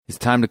It's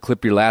time to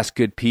clip your last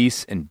good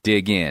piece and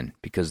dig in,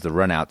 because the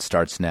RunOut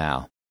starts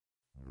now.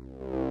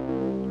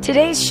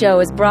 Today's show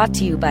is brought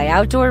to you by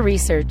Outdoor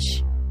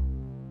Research.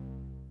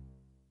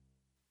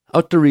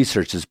 Outdoor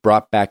Research has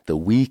brought back the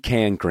We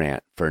Can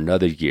grant for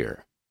another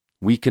year.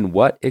 We can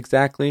what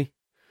exactly?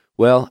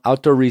 Well,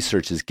 Outdoor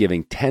Research is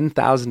giving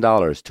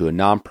 $10,000 to a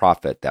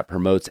nonprofit that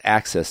promotes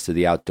access to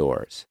the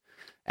outdoors.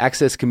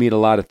 Access can mean a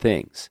lot of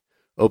things: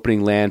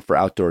 opening land for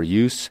outdoor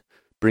use,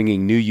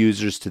 bringing new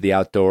users to the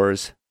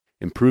outdoors,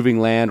 improving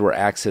land where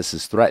access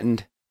is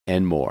threatened,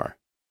 and more.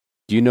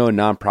 Do you know a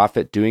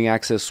nonprofit doing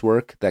access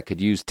work that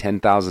could use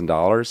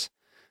 $10,000?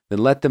 Then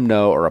let them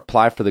know or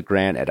apply for the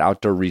grant at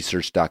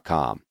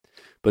outdoorresearch.com.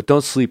 But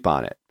don't sleep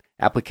on it.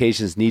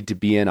 Applications need to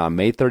be in on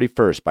May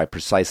 31st by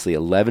precisely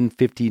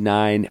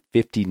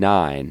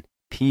 11:59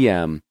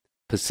 p.m.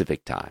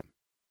 Pacific Time.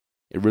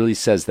 It really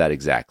says that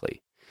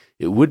exactly.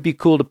 It would be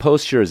cool to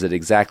post yours at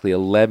exactly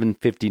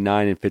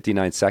 11:59 and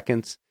 59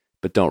 seconds,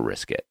 but don't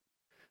risk it.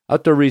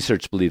 Outdoor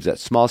Research believes that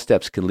small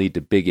steps can lead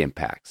to big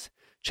impacts.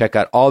 Check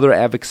out all their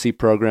advocacy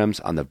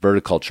programs on the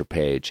Verticulture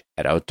page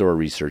at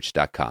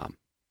outdoorresearch.com.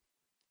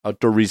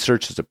 Outdoor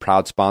Research is a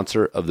proud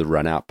sponsor of the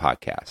RunOut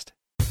podcast.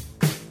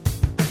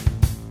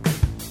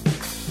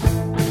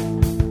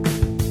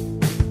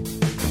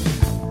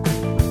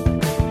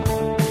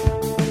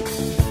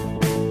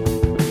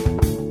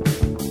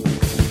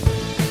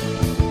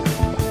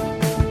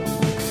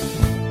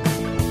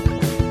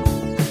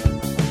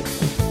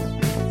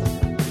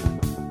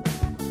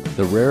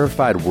 The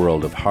rarefied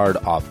world of hard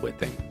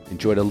offwidthing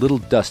enjoyed a little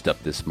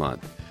dust-up this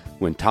month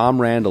when Tom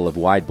Randall of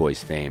Wide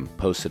Boys fame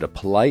posted a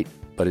polite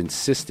but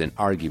insistent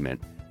argument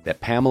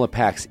that Pamela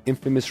Pack's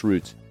infamous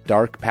routes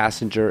Dark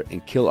Passenger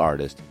and Kill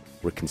Artist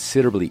were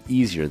considerably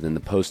easier than the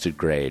posted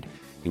grade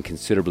and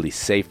considerably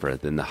safer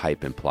than the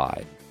hype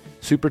implied.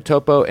 Super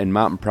Topo and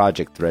Mountain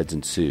Project threads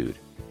ensued,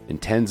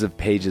 and tens of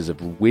pages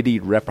of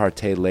witty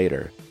repartee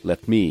later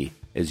left me,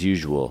 as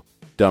usual,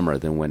 dumber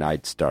than when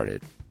I'd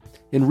started.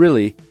 And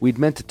really, we'd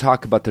meant to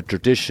talk about the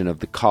tradition of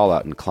the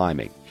call-out in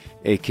climbing,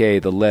 aka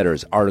the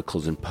letters,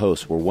 articles, and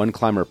posts where one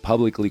climber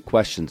publicly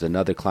questions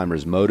another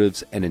climber's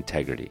motives and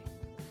integrity.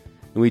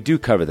 And we do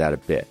cover that a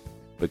bit,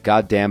 but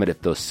god damn it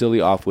if those silly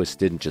offwidths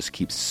didn't just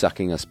keep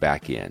sucking us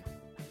back in.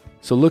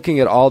 So looking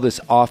at all this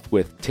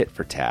offwidth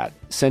tit-for-tat,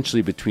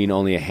 essentially between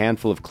only a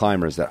handful of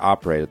climbers that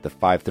operate at the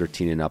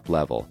 513 and up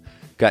level,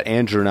 got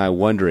Andrew and I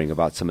wondering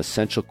about some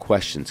essential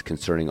questions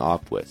concerning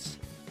offwidths.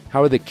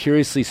 How are the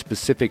curiously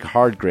specific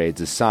hard grades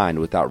assigned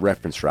without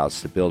reference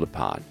routes to build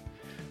upon?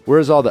 Where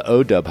is all the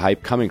ODub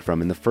hype coming from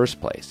in the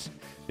first place?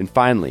 And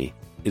finally,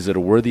 is it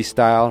a worthy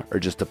style or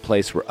just a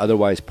place where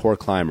otherwise poor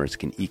climbers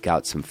can eke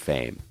out some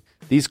fame?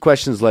 These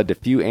questions led to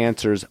few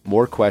answers,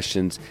 more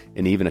questions,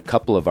 and even a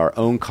couple of our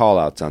own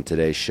callouts on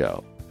today's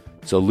show.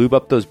 So lube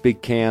up those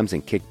big cams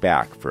and kick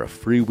back for a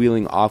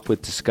freewheeling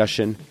offwidth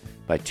discussion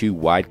by two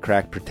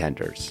wide-crack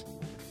pretenders.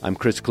 I'm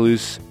Chris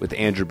Cluse with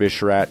Andrew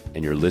Bisharat,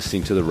 and you're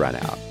listening to the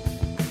RunOut.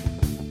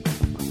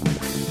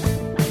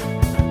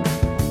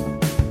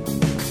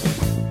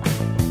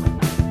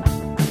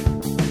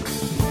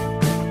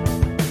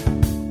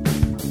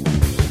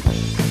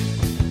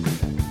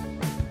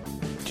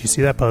 Did you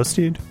see that post,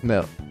 dude?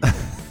 No.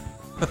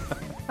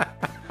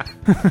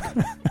 Did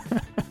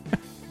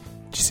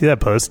you see that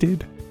post,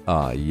 dude?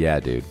 Yeah,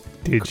 dude.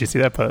 Dude, did you see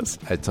that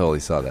post? I totally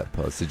saw that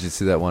post. Did you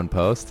see that one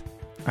post?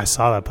 I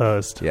saw that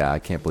post. Yeah, I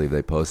can't believe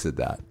they posted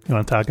that. You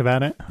want to talk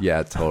about it?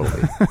 Yeah,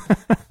 totally.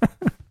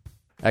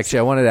 Actually,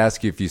 I wanted to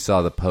ask you if you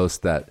saw the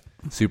post that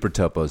Super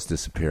Topo's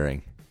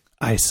disappearing.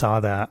 I saw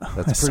that.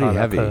 That's pretty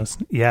heavy.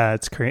 Post. Yeah,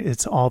 it's great.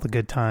 It's all the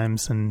good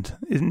times,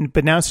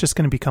 but now it's just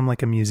going to become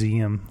like a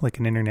museum, like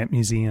an internet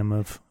museum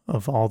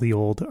of all the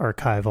old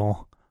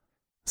archival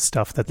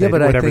stuff that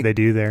whatever they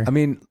do there. I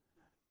mean,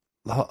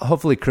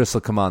 hopefully Chris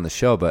will come on the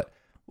show, but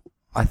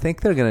I think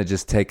they're going to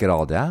just take it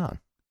all down.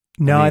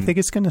 No, I think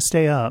it's going to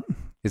stay up.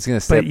 It's going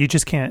to stay, but you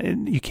just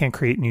can't. You can't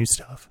create new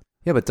stuff.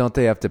 Yeah, but don't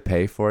they have to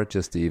pay for it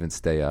just to even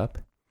stay up?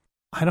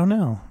 I don't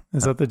know.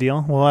 Is that the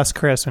deal? We'll ask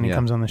Chris when he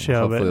comes on the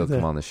show. Hopefully he'll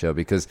come on the show,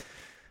 because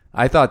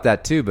I thought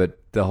that too, but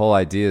the whole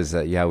idea is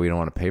that, we don't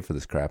want to pay for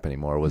this crap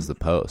anymore was the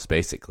post,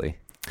 basically.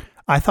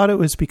 I thought it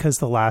was because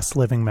the last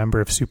living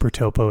member of Super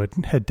Topo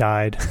had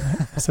died,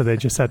 so they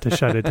just had to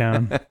shut it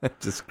down.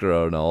 Just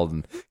grown old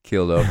and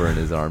keeled over in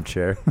his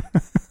armchair.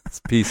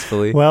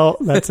 Peacefully. Well,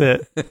 that's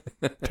it.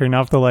 Turn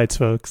off the lights,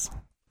 folks.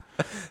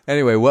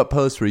 Anyway, what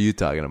post were you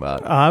talking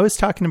about? I was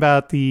talking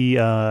about the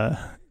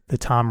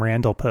Tom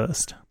Randall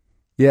post.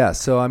 Yeah,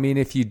 so I mean,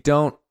 if you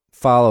don't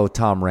follow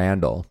Tom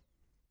Randall,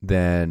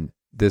 then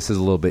this is a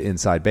little bit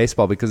inside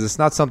baseball, because it's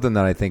not something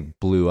that I think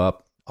blew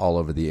up all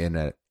over the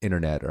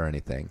internet or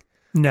anything.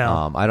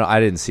 No, I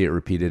didn't see it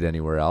repeated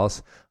anywhere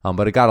else.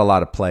 But it got a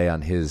lot of play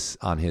on his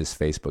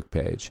Facebook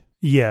page.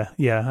 Yeah,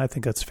 I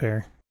think that's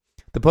fair.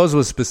 The post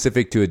was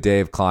specific to a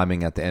day of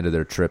climbing at the end of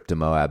their trip to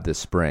Moab this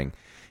spring,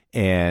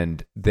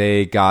 and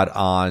they got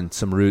on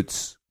some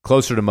routes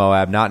closer to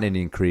Moab, not in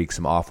Indian Creek,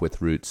 some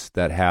offwidth routes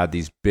that had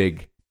these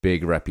big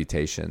big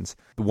reputations.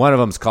 One of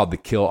them is called The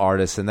Kill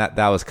Artist, and that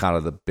was kind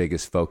of the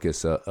biggest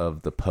focus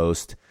of the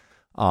post,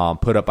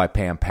 put up by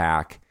Pam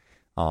Pack.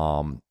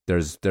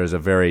 There's a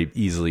very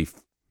easily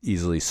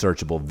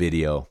searchable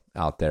video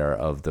out there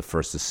of the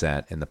first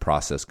ascent and the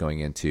process going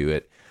into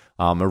it.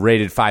 A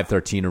rated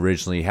 513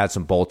 originally, had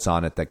some bolts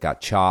on it that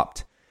got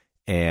chopped,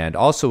 and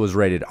also was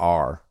rated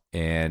R.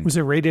 And was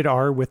it rated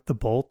R with the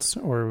bolts,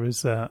 or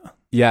was that?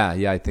 Yeah,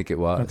 I think it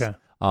was. Okay.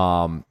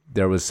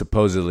 There was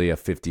supposedly a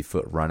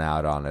 50-foot run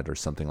out on it or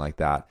something like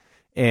that.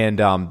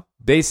 And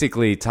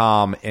basically,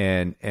 Tom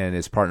and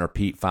his partner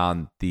Pete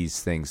found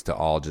these things to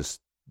all just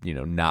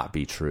not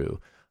be true,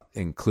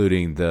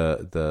 including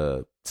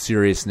the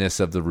seriousness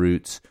of the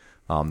roots,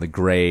 the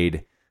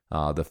grade,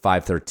 the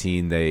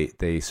 513.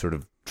 They sort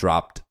of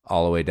dropped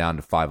all the way down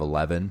to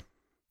 511.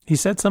 He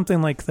said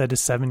something like that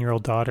his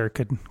 7-year-old daughter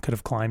could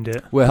have climbed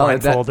it. Well,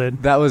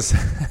 blindfolded. that was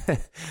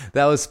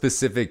that was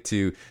specific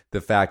to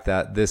the fact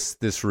that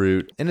this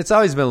route, and it's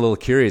always been a little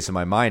curious in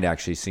my mind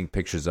actually seeing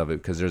pictures of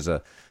it, because there's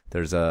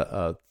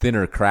a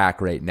thinner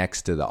crack right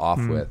next to the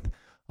Offwidth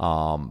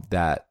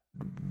that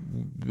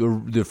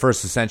the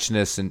first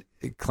ascensionists and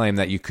claimed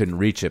that you couldn't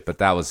reach it, but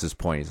that was his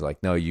point. He's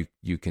like, no, you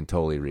can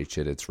totally reach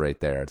it. It's right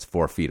there. It's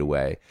 4 feet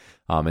away.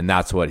 And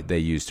that's what they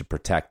used to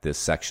protect this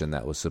section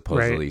that was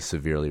supposedly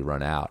severely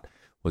run out,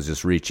 was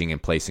just reaching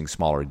and placing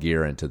smaller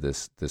gear into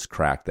this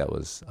crack that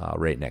was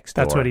right next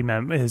door. That's what he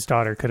meant. His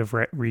daughter could have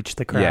reached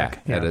the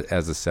crack. Yeah.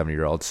 As a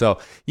 7-year-old. So,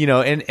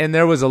 and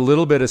there was a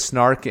little bit of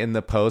snark in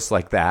the post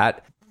like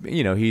that.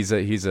 He's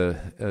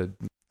a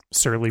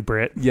surly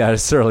Brit. Yeah, a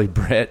surly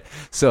Brit.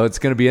 So it's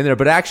going to be in there.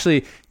 But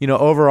actually,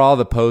 overall,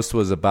 the post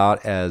was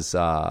about as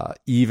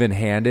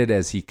even-handed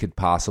as he could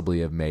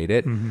possibly have made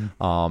it.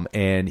 Mm-hmm.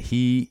 And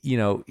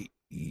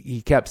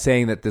he kept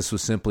saying that this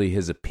was simply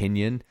his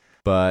opinion,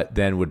 but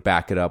then would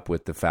back it up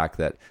with the fact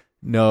that,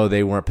 no,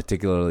 they weren't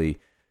particularly,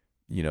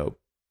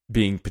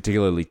 being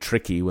particularly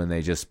tricky when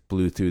they just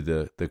blew through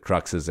the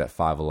cruxes at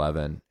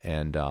 511.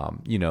 And,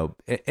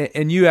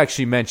 and you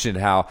actually mentioned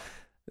how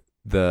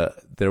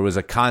there was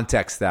a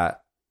context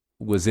that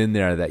was in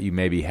there that you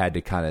maybe had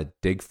to kind of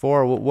dig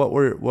for. What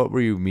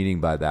were you meaning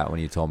by that when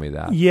you told me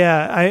that?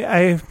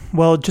 Yeah,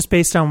 well, just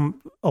based on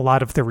a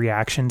lot of the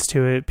reactions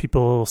to it,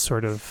 people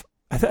sort of,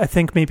 I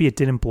think maybe it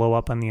didn't blow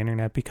up on the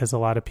internet because a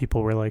lot of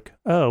people were like,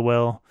 oh,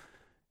 well,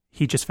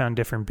 he just found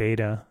different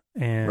beta.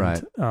 And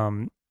right.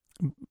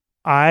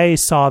 I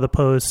saw the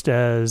post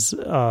as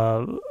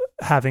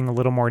having a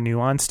little more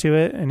nuance to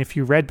it. And if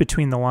you read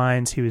between the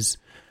lines, he was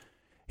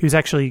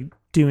actually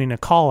doing a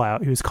call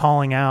out. He was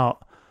calling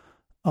out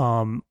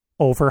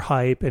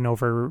overhype and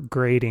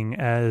overgrading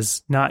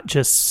as not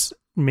just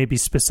maybe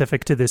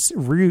specific to this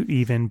route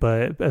even,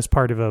 but as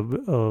part of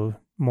a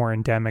more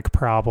endemic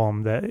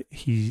problem that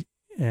he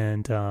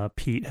and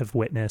Pete have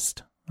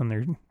witnessed on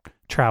their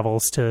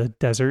travels to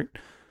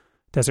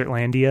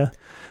Desertlandia.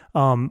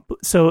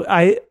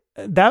 So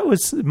that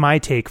was my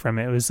take from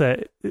it. It was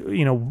that,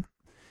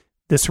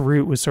 this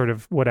route was sort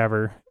of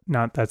whatever,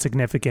 not that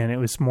significant. It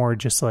was more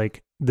just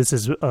like, this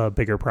is a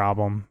bigger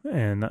problem,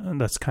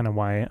 and that's kind of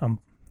why I'm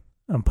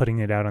putting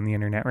it out on the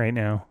internet right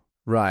now.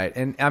 Right.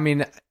 And I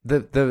mean,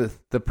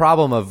 the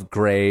problem of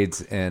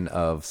grades and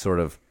of sort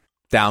of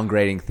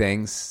downgrading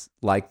things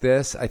like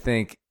this, I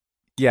think,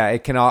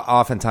 it can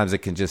oftentimes it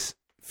can just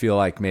feel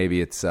like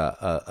maybe it's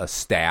a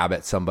stab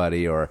at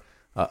somebody or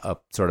a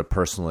sort of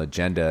personal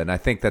agenda. And I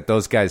think that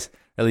those guys,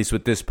 at least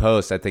with this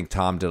post, I think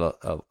Tom did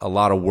a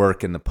lot of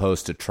work in the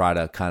post to try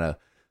to kind of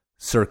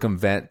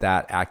circumvent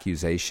that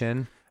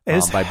accusation.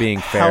 By being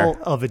fair. Hell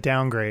of a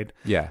downgrade.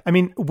 Yeah. I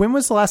mean, when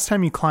was the last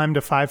time you climbed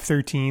a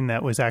 513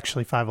 that was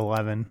actually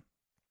 511?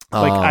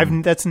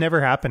 Like that's never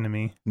happened to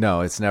me.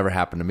 No, it's never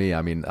happened to me.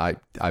 I mean,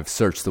 I've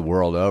searched the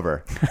world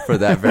over for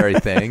that very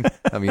thing.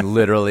 I mean,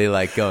 literally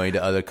like going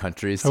to other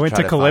countries. I went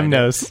to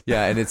Kalimnos.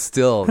 Yeah, and it's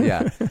still,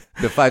 the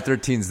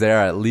 513's there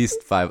at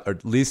least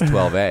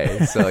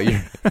 12A. So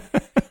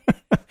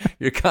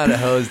you're kind of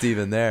hosed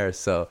even there.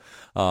 So,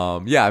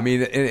 I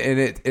mean, and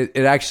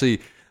it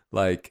actually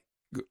like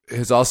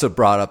has also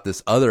brought up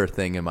this other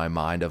thing in my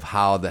mind of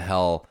how the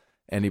hell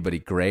anybody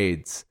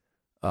grades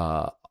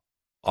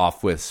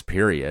Offwidths,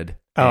 period.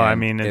 Oh, I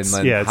mean, it's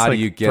how like do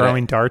you get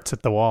throwing darts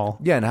at the wall.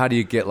 Yeah, and how do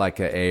you get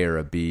like a A or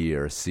a B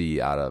or a C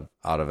out of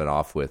an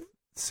Offwidth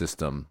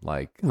system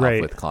like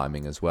Offwidth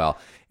climbing as well?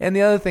 And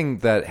the other thing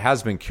that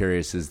has been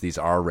curious is these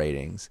R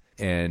ratings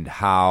and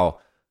how,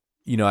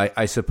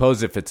 I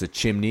suppose if it's a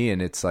chimney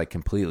and it's like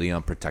completely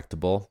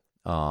unprotectable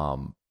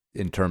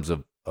in terms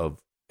of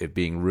it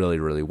being really,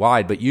 really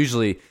wide, but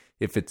usually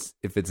if it's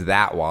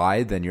that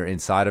wide, then you're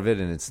inside of it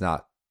and it's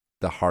not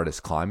the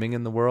hardest climbing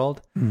in the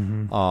world.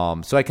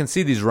 Mm-hmm. So I can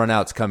see these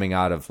runouts coming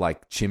out of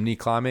like chimney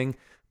climbing,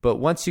 but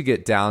once you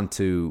get down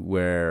to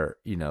where,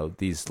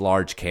 these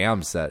large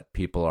cams that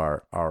people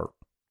are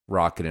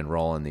rocking and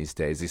rolling these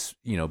days, these,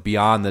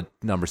 beyond the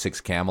number 6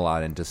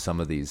 Camelot into some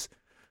of these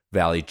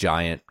Valley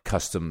Giant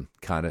custom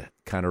kind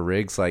of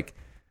rigs, like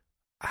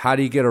how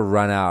do you get a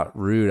runout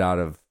route out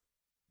of,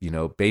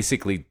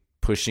 basically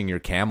pushing your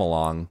cam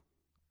along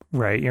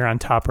Right, you're on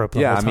top rope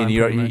the Yeah, whole time.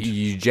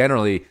 You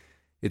generally,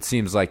 it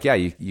seems like,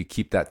 you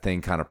keep that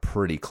thing kind of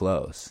pretty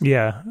close.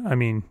 Yeah,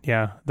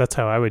 that's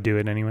how I would do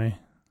it anyway.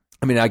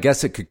 I mean, I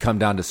guess it could come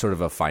down to sort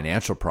of a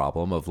financial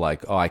problem of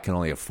like, I can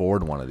only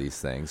afford one of these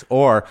things,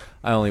 or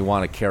I only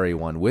want to carry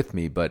one with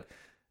me, but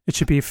it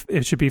should be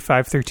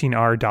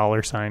 513R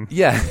 $.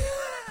 Yeah.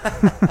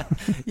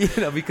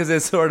 Because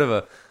it's sort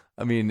of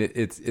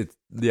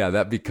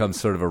that becomes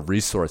sort of a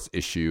resource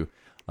issue,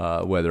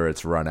 whether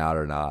it's RunOut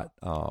or not.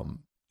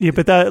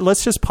 But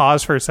let's just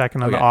pause for a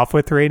second on the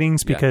Offwidth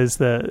ratings, because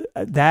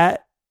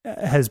that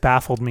has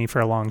baffled me for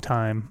a long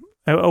time.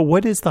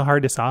 What is the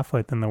hardest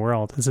Offwidth in the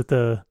world? Is it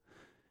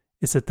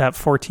that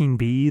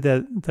 14B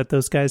that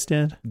those guys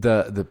did?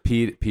 The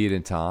Pete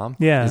and Tom?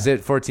 Yeah. Is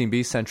it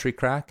 14B Sentry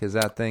Crack? Is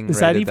that thing? Is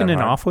that even an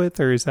Offwidth,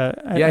 or is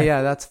that?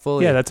 That's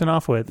fully. Yeah, that's an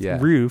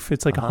Offwidth roof.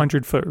 It's like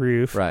 100-foot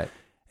roof. Right.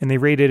 And they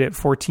rated it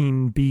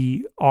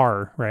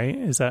 14BR, right?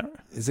 Is it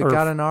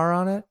got an R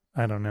on it?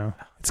 I don't know.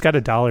 It's got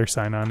a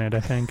 $sign on it,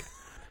 I think.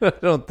 I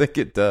don't think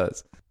it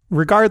does.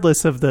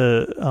 Regardless of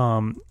the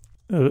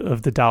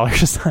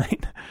 $sign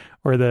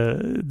or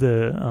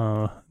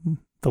the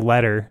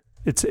letter,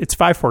 it's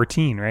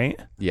 514, right?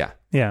 Yeah.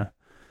 Yeah.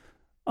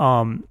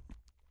 And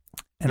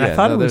I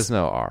thought there's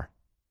no R.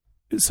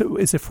 So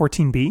is it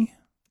 14B?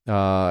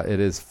 It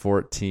is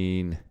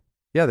 14.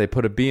 Yeah, they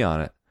put a B on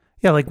it.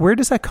 Yeah, like where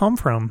does that come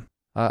from?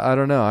 I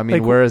don't know. I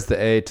mean, where is the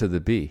A to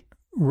the B?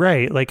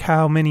 Right. Like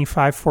how many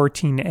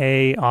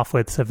 514A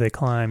Offwidths have they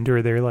climbed?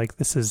 Or they're like,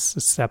 this is a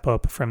step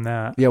up from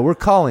that. Yeah, we're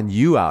calling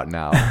you out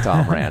now,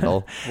 Tom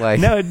Randall. Like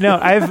No,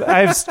 I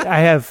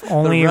have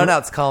only the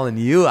RunOut's calling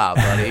you out,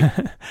 buddy.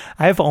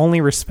 I have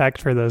only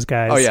respect for those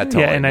guys. Oh yeah,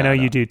 totally. Yeah, and I know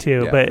you do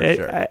too. Yeah, but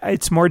sure.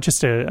 it's more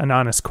just an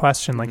honest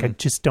question. Like I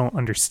just don't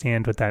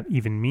understand what that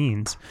even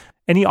means.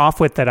 Any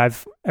Offwidth that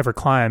I've ever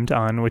climbed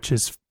on, which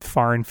is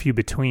far and few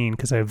between,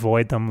 because I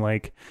avoid them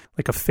like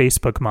a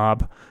Facebook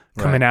mob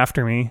coming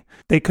after me.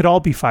 They could all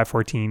be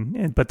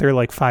 514, but they're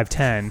like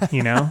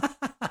 510,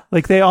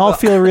 like they all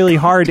feel really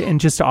hard and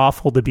just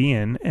awful to be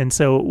in. And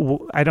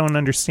so I don't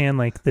understand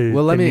like the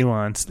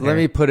nuance there. Let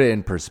me put it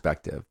in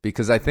perspective,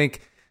 because I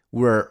think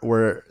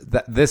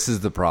this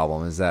is the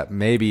problem, is that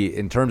maybe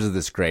in terms of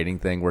this grading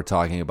thing, we're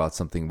talking about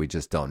something we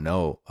just don't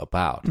know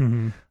about.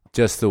 Mm-hmm.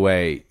 Just the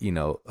way,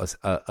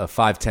 a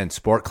 510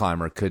 sport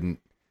climber couldn't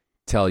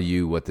tell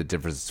you what the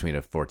difference between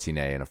a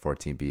 14A and a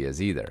 14B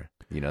is either.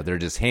 They're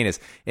just heinous.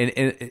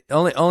 And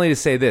only to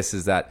say this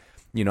is that,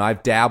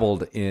 I've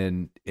dabbled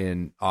in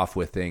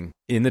Offwidthing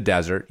in the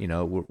desert,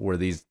 where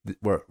these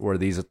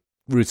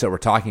routes that we're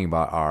talking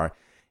about are,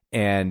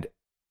 and,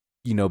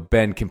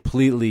 been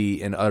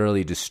completely and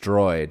utterly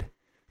destroyed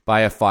by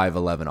a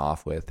 511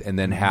 Offwidth, and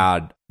then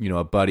had,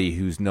 a buddy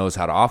who knows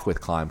how to Offwidth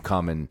climb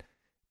come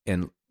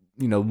and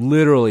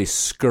literally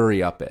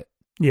scurry up it.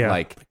 Yeah.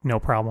 Like no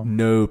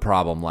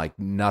problem. Like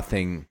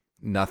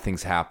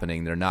nothing's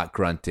happening. They're not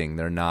grunting.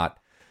 They're not,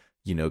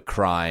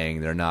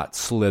 crying. They're not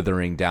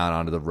slithering down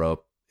onto the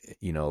rope,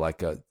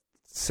 like a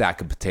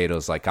sack of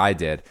potatoes like I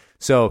did.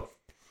 So,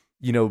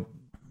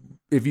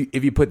 if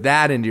you put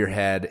that into your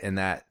head, and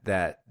that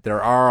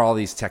there are all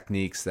these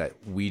techniques that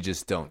we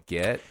just don't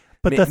get,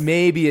 but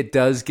maybe it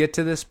does get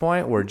to this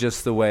point where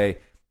just the way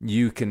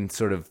you can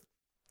sort of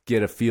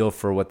get a feel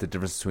for what the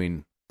difference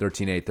between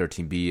 13A,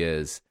 13B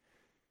is,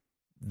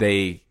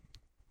 they,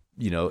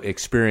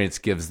 experience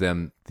gives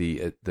them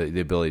the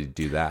ability to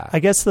do that. I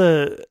guess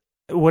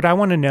what I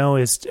want to know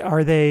is,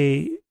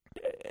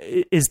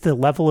 is the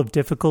level of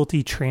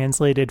difficulty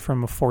translated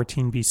from a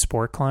 14B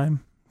sport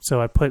climb? So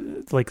I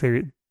put like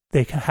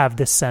they have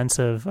this sense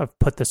of, I've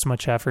put this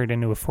much effort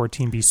into a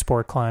 14B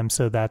sport climb,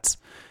 so that's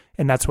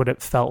what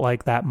it felt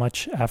like, that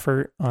much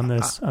effort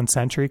on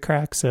Century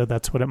Crack. So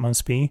that's what it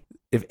must be.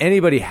 If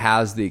anybody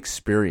has the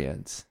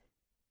experience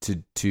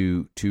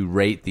to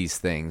rate these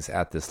things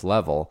at this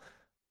level,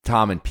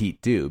 Tom and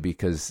Pete do,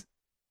 because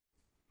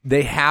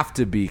they have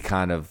to be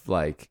kind of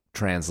like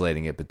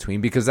translating it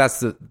between, because that's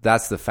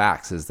the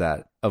facts, is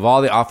that of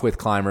all the Offwidth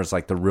climbers,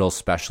 like the real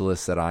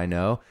specialists that I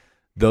know,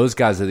 those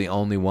guys are the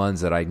only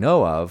ones that I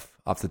know of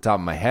off the top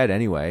of my head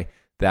anyway,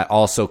 that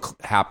also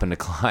happen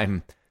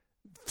to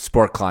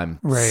sport climb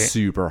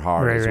super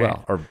hard as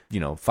well. Or,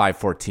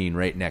 514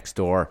 right next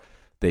door.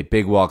 They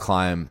big wall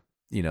climb,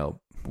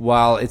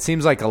 while it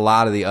seems like a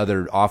lot of the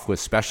other Offwidth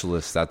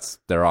specialists,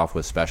 they're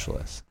Offwidth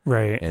specialists.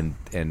 Right. And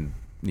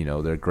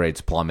their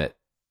grades plummet,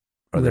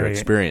 or their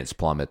experience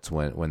plummets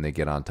when they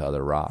get onto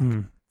other rock.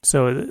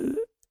 So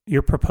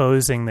you're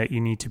proposing that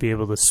you need to be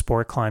able to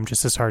sport climb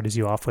just as hard as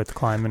you Offwidth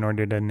climb in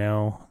order to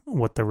know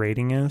what the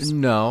rating is?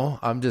 No,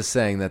 I'm just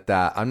saying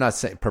I'm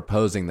not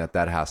proposing that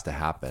has to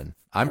happen.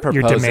 I'm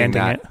proposing You're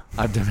demanding it.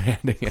 I'm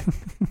demanding it.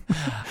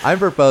 I'm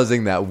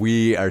proposing that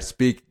we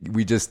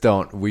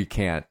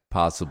can't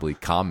possibly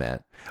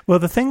comment. Well,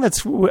 the thing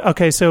that's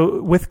okay,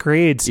 so with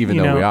grades, even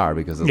though we are,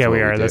 because that's what we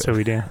do. That's what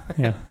we do.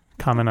 Yeah.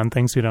 Comment on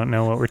things we don't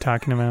know what we're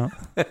talking about.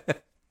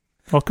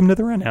 Welcome to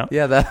the RunOut.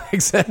 Yeah,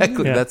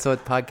 exactly. Yeah. That's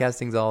what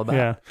podcasting's all about.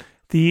 Yeah.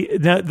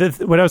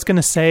 What I was going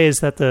to say is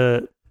that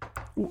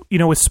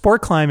with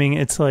sport climbing,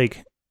 it's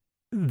like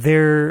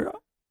there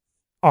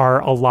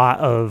are a lot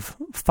of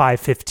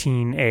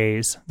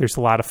 515As. There's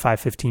a lot of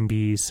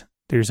 515Bs.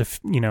 There's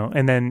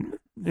and then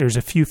there's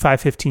a few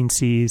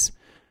 515Cs,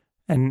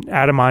 and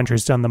Adam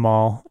Andra's done them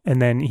all.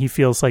 And then he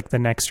feels like the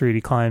next route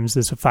he climbs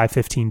is a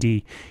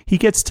 515D. He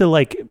gets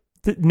to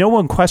no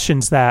one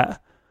questions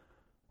that,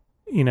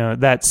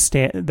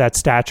 that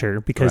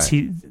stature, because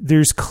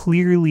there's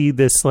clearly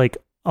this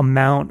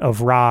amount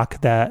of rock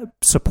that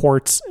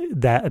supports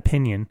that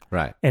opinion.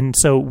 Right. And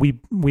so we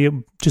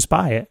just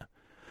buy it.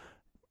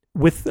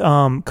 With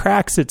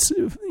cracks, it's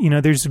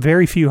there's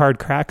very few hard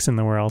cracks in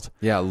the world.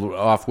 Yeah,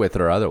 Offwidth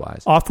or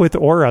otherwise.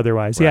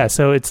 Right. Yeah.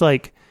 So it's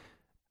like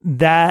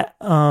that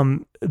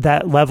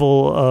that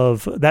level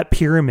of that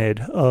pyramid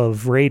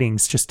of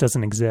ratings just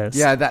doesn't exist.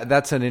 Yeah,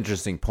 that's an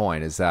interesting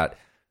point. Is that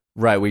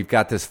right? We've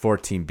got this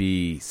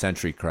 14B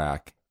Century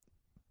crack,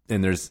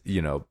 and there's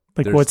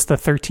what's the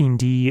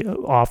 13D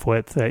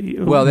Offwidth that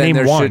well then name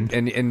there one.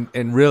 should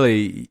and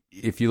really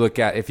if you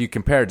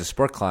compare it to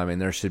sport climbing,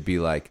 there should be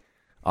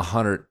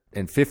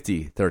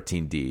 150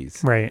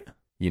 13Ds, right?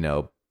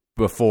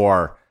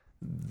 Before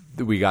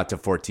we got to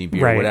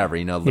 14B or whatever,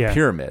 the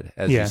pyramid,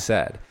 as you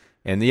said.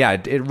 And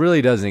it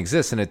really doesn't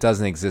exist, and it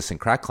doesn't exist in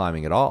crack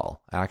climbing at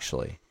all,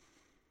 actually.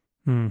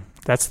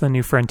 That's the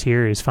new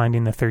frontier, is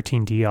finding the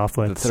 13D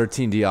Offwidths. The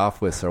 13D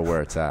Offwidths are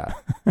where it's at.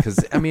 Because,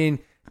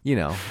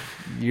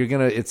 you're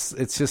going to,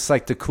 it's just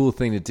like the cool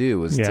thing to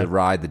do is to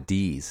ride the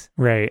Ds.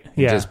 Right,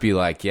 and just be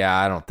like,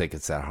 I don't think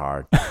it's that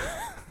hard.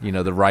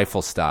 The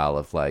rifle style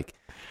of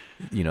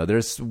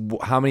there's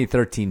how many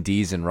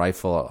 13Ds in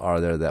rifle are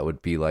there that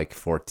would be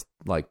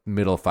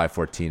middle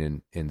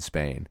 514 in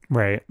Spain?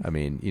 Right.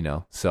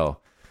 So,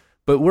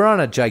 but we're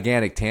on a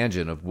gigantic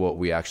tangent of what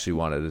we actually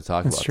wanted to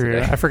talk about. That's true.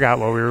 Today. I forgot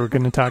what we were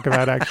going to talk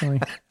about, actually.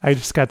 I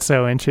just got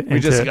so into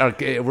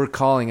we're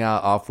calling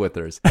out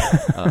Offwidthers.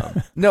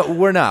 No,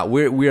 we're not.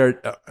 We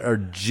are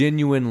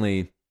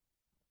genuinely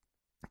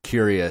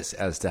curious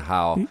as to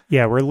how.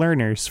 Yeah, we're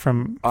learners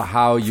from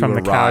how you from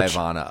arrive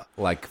on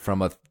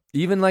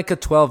even a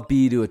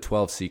 12B to a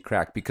 12C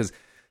crack, because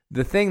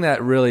the thing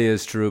that really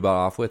is true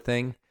about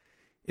Offwidthing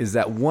is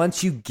that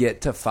once you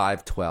get to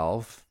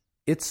 512,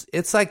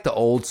 it's like the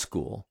old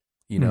school,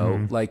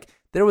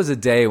 there was a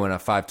day when a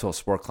 512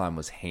 sport climb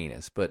was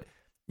heinous, but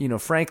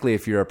frankly,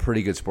 if you're a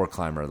pretty good sport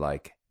climber,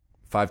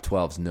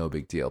 512's no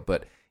big deal.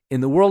 But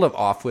in the world of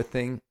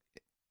Offwidthing,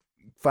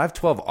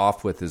 512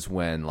 Offwidth is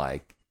when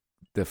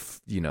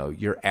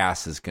your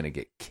ass is going to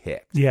get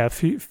kicked. Yeah,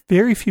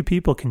 very few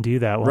people can do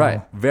that well.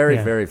 Right,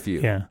 very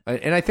few. Yeah.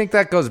 And I think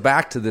that goes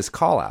back to this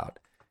call out,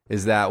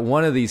 is that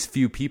one of these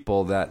few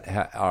people that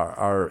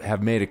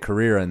have made a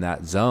career in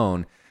that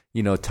zone,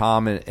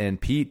 Tom and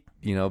Pete,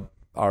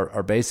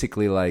 are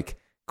basically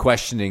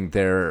questioning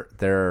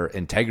their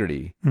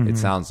integrity. It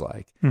sounds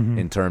like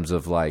in terms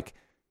of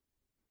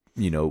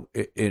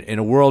in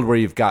a world where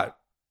you've got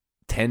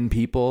 10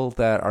 people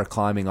that are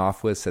climbing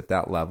Offwidths at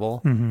that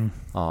level.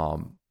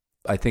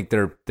 I think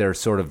they're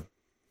sort of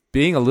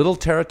being a little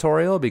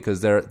territorial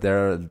because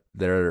they're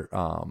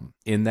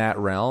in that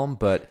realm,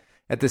 but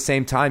at the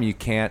same time, you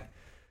can't,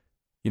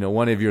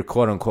 one of your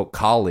quote unquote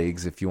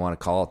colleagues, if you want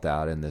to call it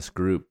that, in this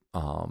group,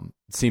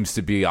 seems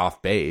to be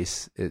off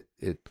base. It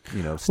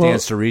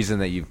stands to reason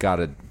that you've got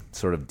to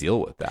sort of deal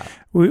with that.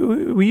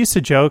 We used to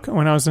joke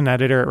when I was an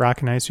editor at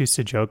Rock and Ice. We used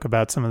to joke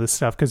about some of this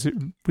stuff because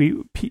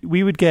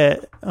we would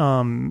get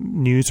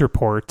news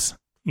reports,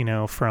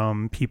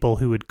 from people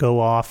who would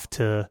go off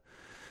to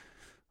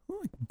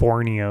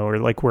Borneo or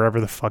wherever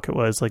the fuck it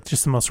was,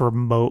 just the most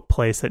remote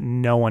place that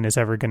no one is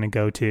ever going to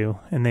go to,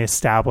 and they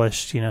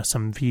established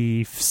some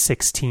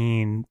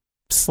V16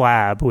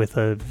 slab with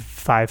a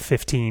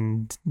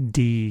 515D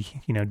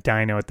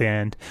dyno at the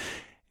end.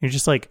 You're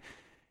just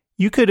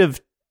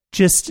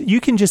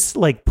you can just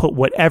put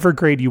whatever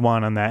grade you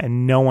want on that,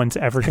 and no one's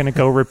ever going to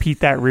go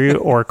repeat that route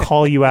or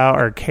call you out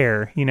or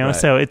care, Right.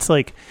 So it's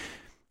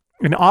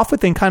an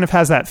Offwidthing kind of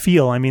has that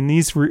feel. I mean,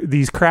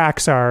 these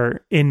cracks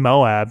are in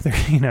Moab.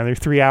 They're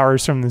 3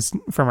 hours from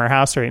our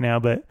house right now,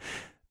 but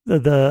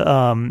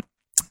the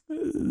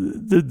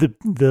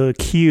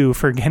queue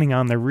for getting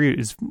on the route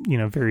is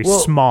very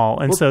small,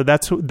 and so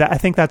I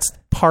think that's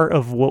part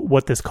of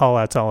what this call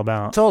out's all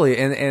about. Totally,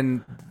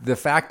 and the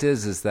fact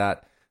is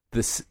that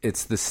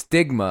it's the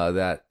stigma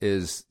that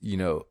is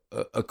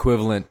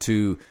equivalent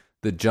to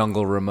the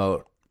jungle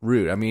remote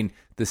route. I mean,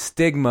 the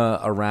stigma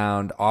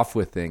around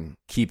Offwidthing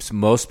keeps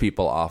most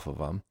people off of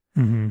them.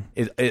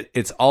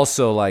 It's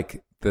also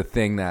the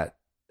thing that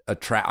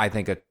I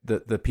think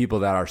the people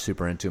that are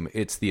super into them,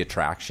 it's the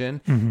attraction,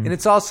 and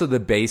it's also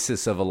the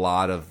basis of a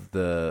lot of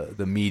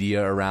the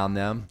media around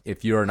them.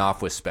 If you're an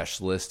Offwidth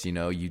specialist,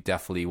 you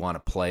definitely want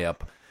to play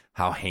up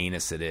how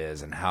heinous it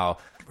is and how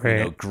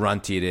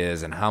grunty it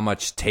is and how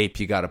much tape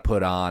you got to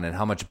put on and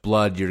how much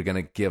blood you're going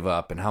to give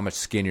up and how much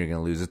skin you're going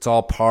to lose. It's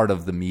all part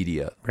of the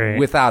media,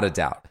 without a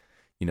doubt.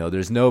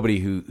 There's nobody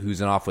who's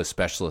an Offwidth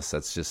specialist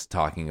that's just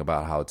talking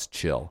about how it's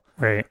chill.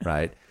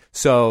 Right.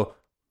 So,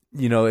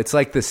 it's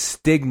like the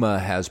stigma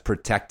has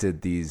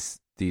protected these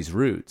these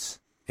routes.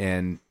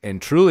 And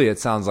truly, it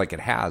sounds like it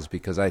has,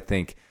 because I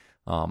think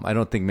I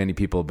don't think many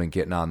people have been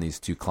getting on these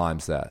 2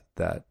 climbs that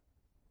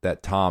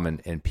Tom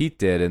and Pete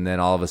did, and then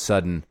all of a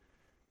sudden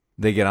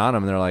they get on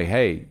them and they're like,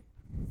 hey,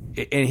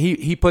 and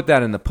he put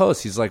that in the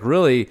post. He's like,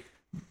 really,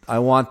 I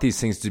want these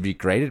things to be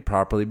graded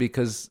properly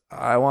because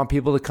I want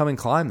people to come and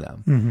climb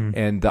them. Mm-hmm.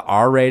 And the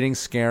R rating's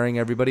scaring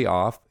everybody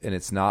off, and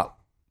it's not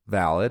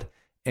valid.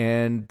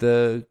 And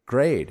the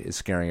grade is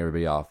scaring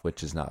everybody off,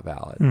 which is not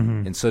valid.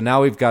 Mm-hmm. And so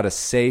now we've got a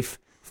safe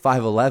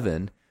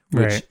 511,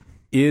 which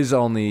is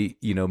only,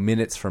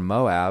 minutes from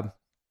Moab.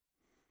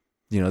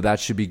 That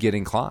should be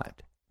getting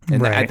climbed.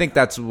 And I think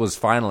that was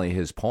finally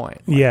his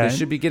point. This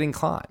should be getting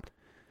climbed.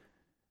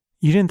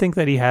 You didn't think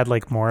that he had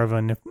like more of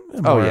a...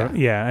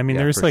 Yeah. I mean,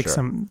 there's like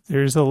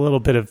there's a little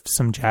bit of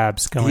some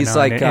jabs going on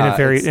like,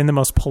 in the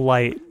most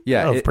polite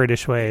of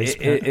British ways.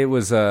 It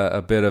was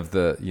a bit of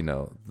the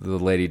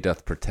lady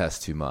doth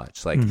protest too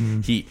much. Like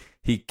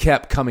he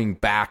kept coming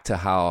back to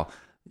how,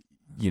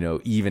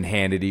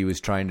 even-handed he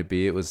was trying to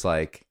be. It was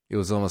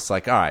almost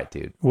like, all right,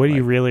 dude. What do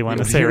you really want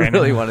to say right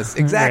really now? Want to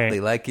exactly.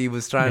 Right. Like he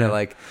was trying to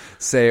like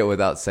say it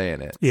without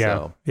saying it. Yeah.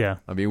 So, yeah.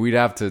 I mean, we'd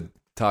have to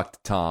talk to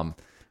Tom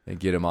and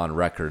get him on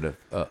record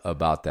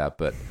about that.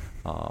 But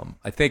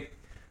I think,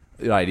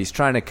 he's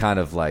trying to kind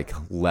of like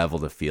level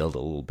the field a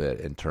little bit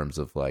in terms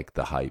of like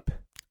the hype.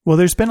 Well,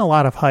 there's been a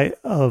lot of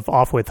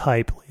Offwidth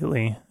hype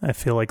lately. I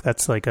feel like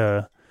that's like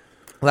a...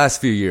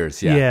 Last few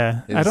years, yeah.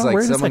 Yeah. Where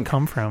does that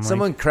come from?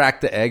 Someone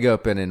cracked the egg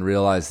open and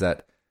realized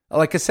that,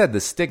 like I said, the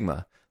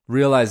stigma,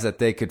 realized that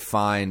they could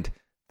find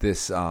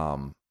this,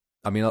 you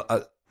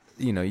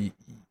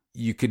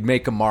could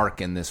make a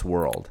mark in this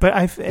world. But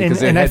I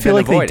feel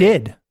like they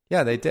did.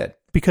 Yeah, they did.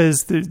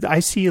 Because I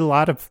see a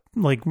lot of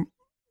like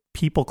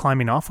people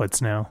climbing Offwidths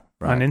now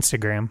on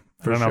Instagram.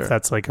 I don't know if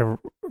that's like a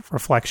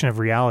reflection of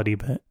reality,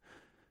 but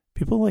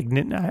people like,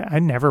 I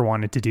never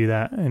wanted to do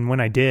that. And when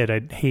I did,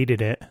 I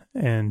hated it.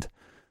 And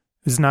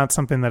it's not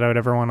something that I would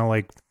ever want to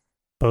like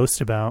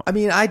boast about. I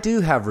mean, I do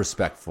have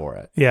respect for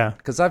it. Yeah.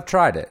 Because I've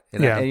tried it.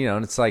 And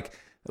and it's like,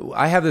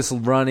 I have this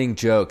running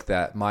joke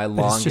that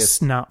it's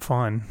just not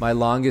fun. My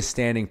longest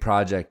standing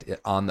project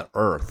on the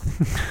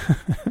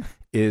earth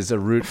is a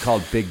route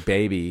called Big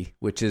Baby,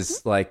 which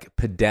is like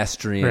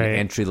pedestrian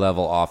entry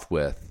level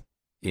Offwidth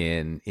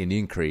in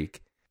Indian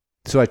Creek.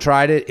 So I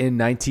tried it in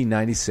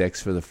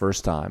 1996 for the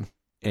first time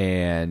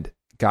and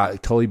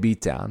got totally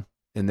beat down.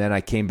 And then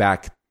I came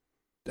back,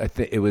 I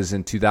think it was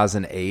in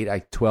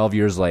 2008. 12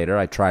 years later,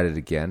 I tried it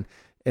again.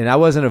 And I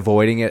wasn't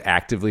avoiding it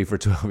actively for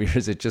 12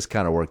 years. It just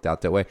kind of worked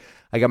out that way.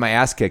 I got my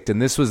ass kicked. And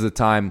this was the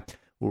time,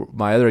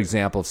 my other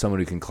example of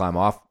someone who can climb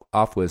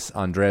Offwidths,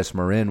 Andreas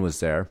Marin was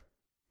there,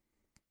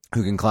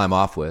 who can climb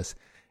Offwidths.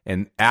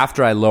 And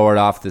after I lowered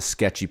off this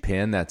sketchy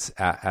pin that's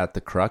at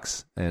the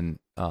crux, and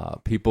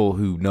people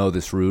who know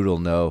this route will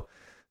know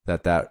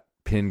that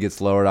pin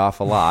gets lowered off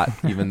a lot,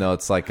 even though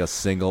it's like a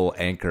single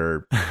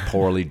anchor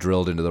poorly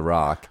drilled into the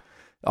rock.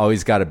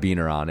 Always got a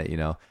beaner on it,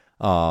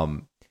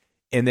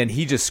 and then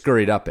he just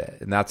scurried up it.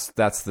 And that's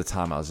the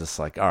time I was just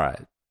like, all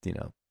right,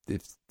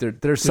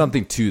 there's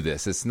something to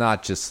this. It's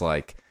not just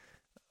like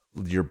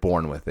you're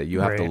born with it.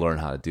 You have to learn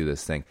how to do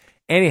this thing.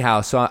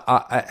 Anyhow, so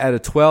I at a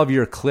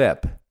 12-year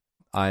clip,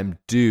 I'm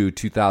due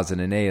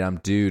 2008. I'm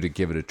due to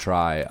give it a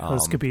try.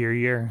 This could be your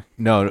year.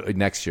 No,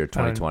 next year,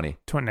 2020.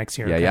 Next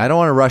year. Yeah, okay. Yeah. I don't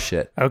want to rush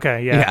it.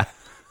 Okay. Yeah.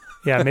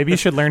 Yeah. Maybe you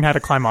should learn how to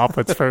climb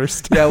Offwidths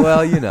first. Yeah.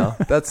 Well,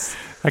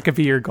 that could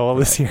be your goal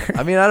this year.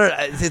 I mean,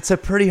 it's a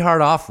pretty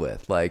hard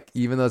Offwidth, like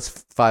even though it's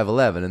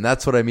 511, and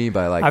that's what I mean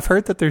by like. I've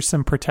heard that there's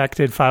some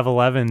protected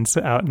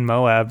 511s out in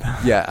Moab.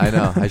 Yeah, I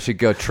know. I should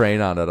go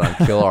train on it on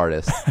Kill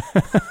Artist.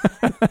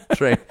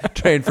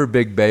 train for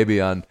Big Baby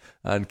on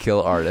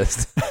Kill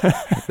Artist.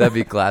 That'd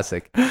be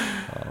classic.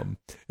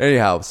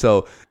 Anyhow,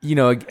 so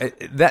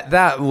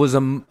that was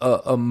a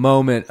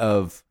moment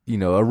of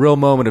a real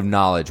moment of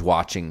knowledge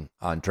watching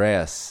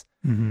Andreas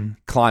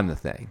climb the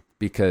thing,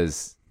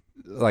 because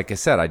like I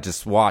said, I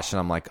just watched and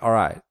I'm like, all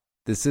right,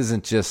 this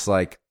isn't just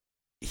like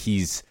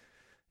he's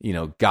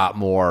got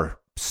more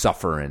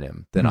suffer in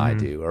him than I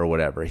do or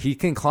whatever. He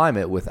can climb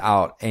it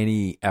without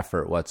any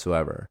effort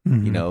whatsoever.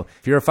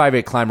 If you're a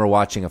 5'8" climber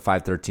watching a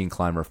 5'13"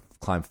 climber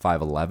climb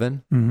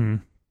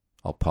 5'11",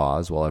 I'll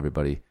pause while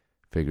everybody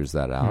figures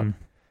that out.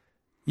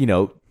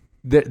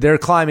 They're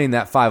climbing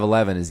that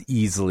 5'11" as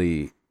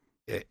easily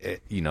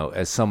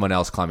as someone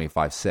else climbing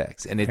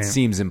 5'6", and it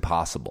seems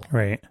impossible.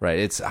 Right.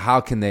 It's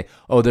how can they?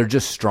 Oh, they're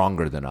just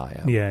stronger than I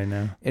am. Yeah, I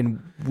know.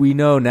 And we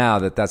know now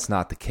that that's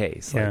not the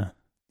case. Like,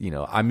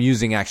 I'm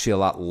using actually a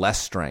lot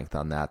less strength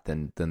on that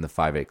than the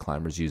 5'8"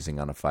 climbers using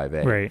on a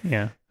 5'8". Right.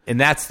 Yeah. And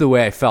that's the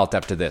way I felt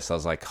after this. I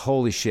was like,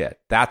 holy shit,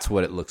 that's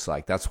what it looks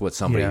like. That's what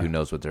somebody who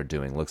knows what they're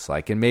doing looks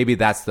like. And maybe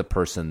that's the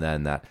person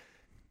then that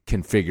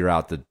can figure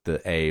out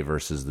the A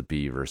versus the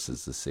B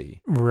versus the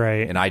C.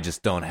 Right. And I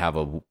just don't have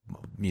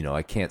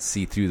I can't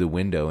see through the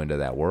window into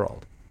that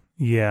world.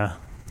 Yeah.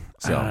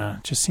 So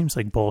it just seems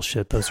like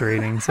bullshit, those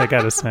ratings, I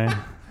got to say.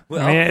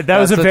 Well, that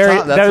was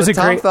a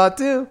great thought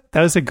too.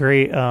 That was a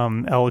great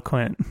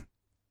eloquent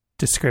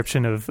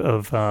description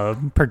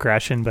of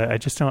progression, but I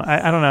just don't.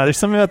 I don't know. There's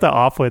something about the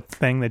Offwidth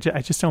thing that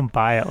I just don't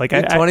buy it. Like,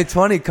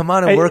 2020, come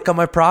on and work on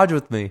my project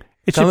with me.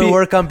 Come and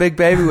work on Big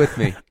Baby with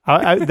me.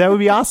 That would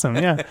be awesome.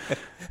 Yeah.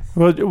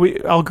 Well,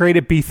 I'll grade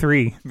it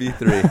B3.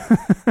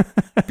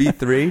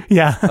 B3?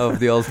 Yeah. Of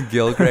the old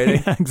guild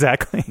grading? Yeah,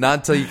 exactly. Not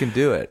until you can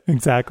do it.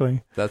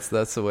 Exactly. That's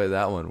the way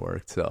that one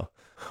worked. So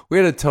we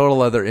had a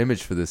total other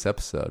image for this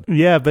episode.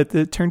 Yeah, but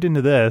it turned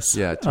into this.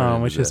 Yeah,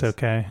 which is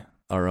okay.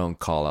 Our own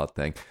call-out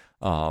thing.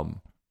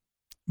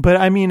 But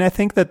I mean, I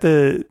think that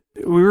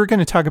we were going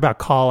to talk about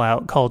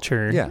call-out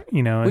culture. Yeah.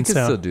 You know, we can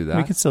still do that.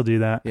 We can still do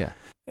that. Yeah.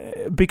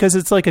 Because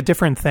it's like a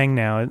different thing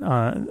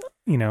now,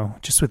 you know,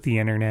 just with the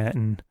internet.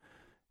 And,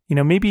 you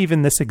know, maybe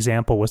even this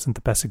example wasn't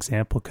the best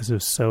example because it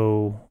was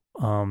so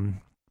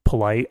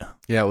polite.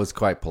 Yeah, it was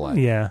quite polite.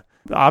 Yeah.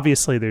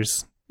 Obviously,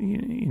 there's,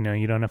 you know,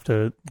 you don't have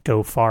to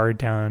go far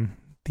down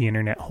the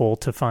internet hole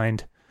to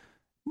find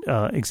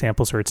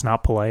examples where it's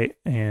not polite.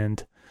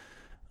 And,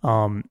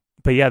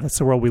 but yeah, that's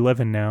the world we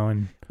live in now.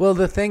 And well,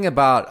 the thing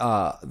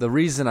about the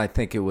reason I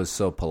think it was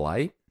so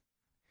polite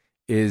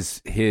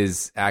is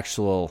his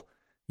actual,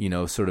 you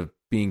know, sort of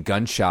being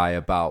gun shy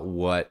about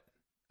what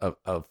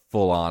a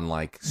full on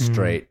like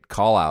straight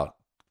call out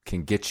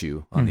can get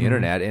you on the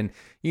internet. And,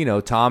 you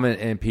know, Tom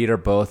and Pete are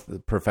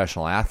both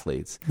professional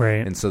athletes.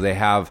 Right. And so they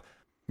have,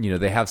 you know,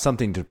 they have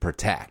something to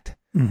protect.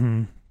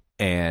 Mm-hmm.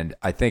 And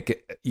I think,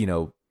 you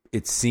know,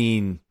 it's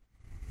seen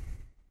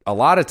a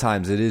lot of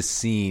times it is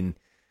seen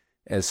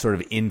as sort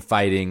of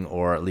infighting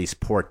or at least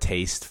poor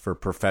taste for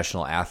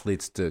professional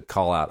athletes to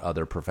call out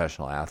other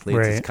professional athletes.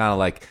 Right. It's kind of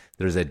like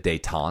there's a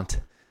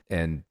détente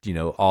and, you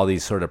know, all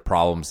these sort of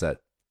problems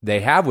that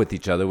they have with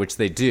each other, which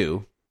they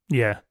do.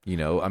 Yeah. You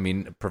know, I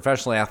mean,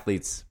 professional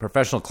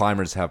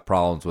climbers have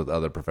problems with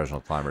other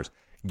professional climbers,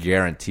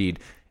 guaranteed.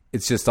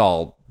 It's just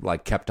all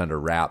like kept under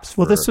wraps.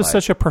 Well, this was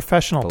such a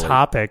professional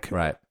topic.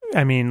 Right.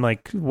 I mean,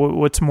 like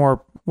what's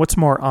more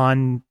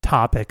on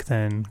topic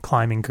than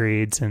climbing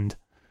grades and,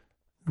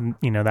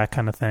 you know, that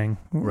kind of thing.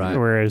 Right.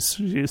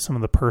 Whereas some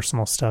of the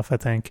personal stuff, I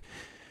think,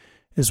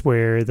 is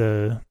where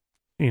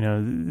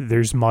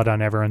there's mud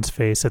on everyone's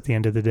face at the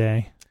end of the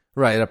day.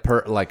 Right,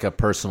 like a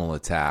personal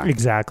attack,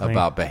 exactly,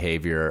 about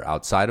behavior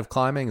outside of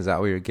climbing. Is that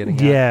what you're getting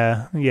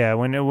at? Yeah.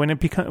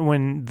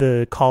 When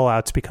the call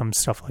outs become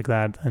stuff like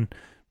that, and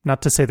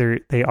not to say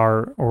they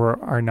are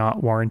or are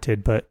not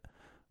warranted, but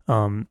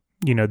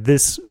you know,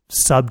 this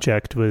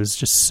subject was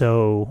just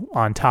so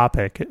on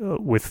topic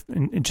with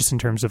just in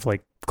terms of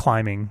like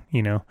climbing.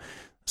 You know,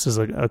 this is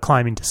like a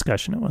climbing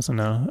discussion. It wasn't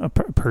a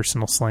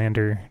personal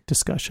slander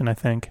discussion, I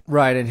think.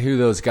 Right, and who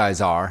those guys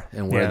are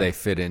and where they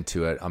fit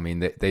into it. I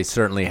mean, they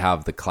certainly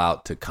have the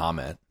clout to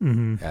comment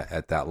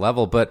at that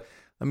level. But,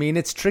 I mean,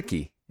 it's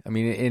tricky. I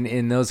mean,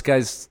 and those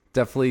guys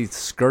definitely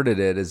skirted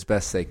it as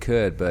best they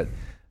could. But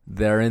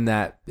they're in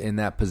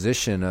that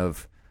position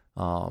of,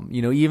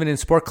 you know, even in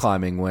sport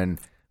climbing,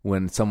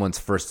 when someone's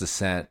first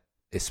ascent,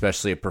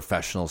 especially a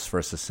professional's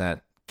first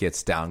ascent,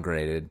 gets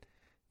downgraded,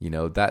 you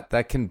know,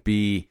 that can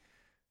be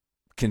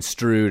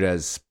construed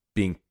as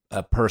being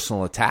a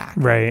personal attack,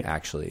 right?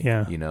 Actually,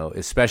 yeah. You know,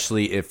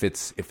 especially if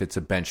it's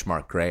a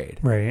benchmark grade,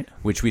 right?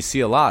 Which we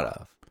see a lot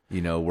of,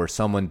 you know, where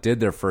someone did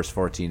their first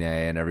 14A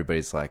and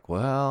everybody's like,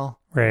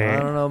 well, right. I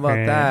don't know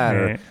about that,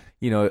 right. Or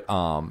you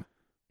know,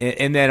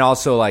 and then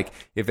also like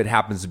if it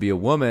happens to be a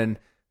woman,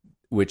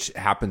 which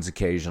happens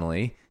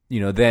occasionally, you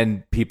know,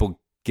 then people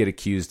get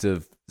accused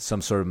of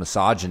some sort of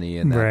misogyny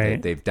and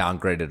that they've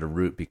downgraded a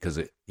route because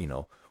it, you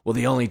know. Well,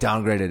 they only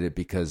downgraded it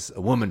because a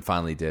woman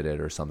finally did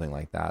it or something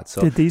like that. So,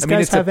 did these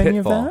guys have any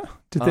of that?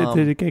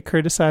 Did it get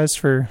criticized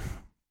for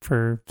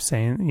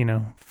saying, you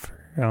know,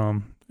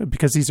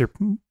 because these are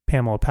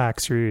Pamela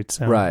Pack's routes?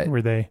 Right.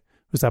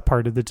 Was that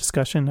part of the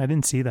discussion? I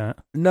didn't see that.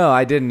 No,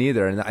 I didn't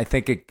either. And I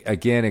think,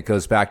 it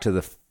goes back to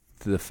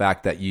the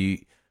fact that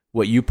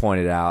what you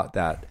pointed out,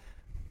 that,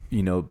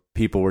 you know,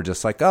 people were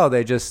just like, oh,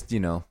 they just, you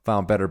know,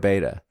 found better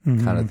beta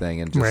kind of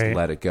thing and just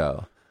let it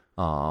go.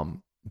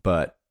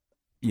 But,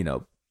 you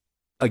know,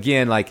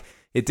 again, like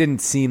it didn't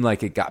seem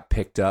like it got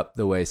picked up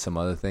the way some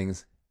other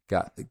things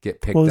get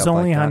picked up. Well, it was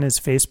only like on his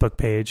Facebook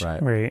page,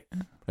 right?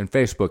 And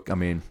Facebook, I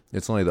mean,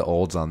 it's only the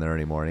olds on there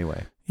anymore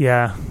anyway.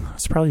 Yeah,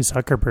 it's probably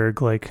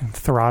Zuckerberg like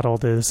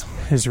throttled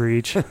his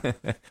reach.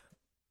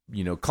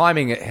 You know,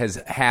 climbing has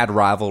had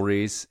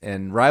rivalries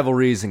and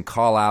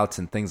call outs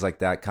and things like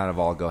that kind of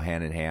all go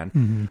hand in hand.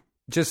 Mm-hmm.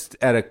 Just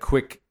at a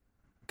quick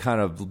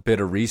kind of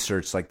bit of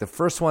research, like the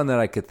first one that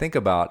I could think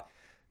about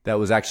that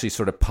was actually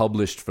sort of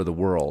published for the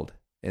world.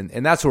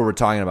 And that's what we're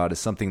talking about, is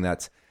something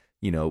that's,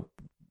 you know,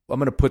 I'm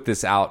going to put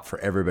this out for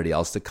everybody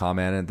else to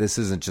comment. And this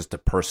isn't just a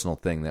personal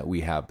thing that we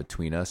have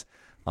between us.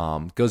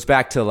 Goes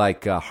back to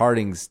like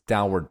Harding's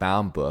Downward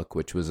Bound book,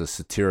 which was a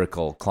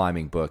satirical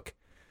climbing book,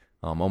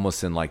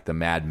 almost in like the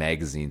Mad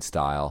Magazine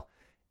style,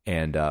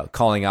 and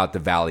calling out the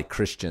Valley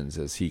Christians,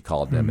 as he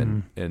called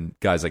them, and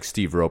guys like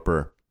Steve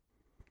Roper,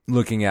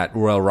 looking at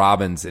Royal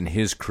Robbins and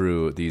his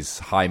crew, these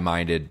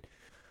high-minded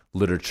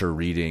literature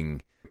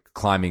reading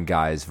climbing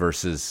guys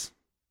versus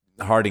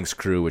Harding's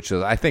crew, which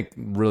is, I think,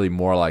 really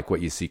more like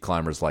what you see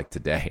climbers like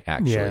today,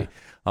 actually.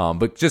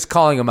 But just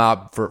calling them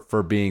out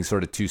for being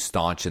sort of too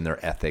staunch in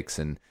their ethics,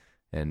 and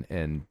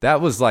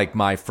that was like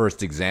my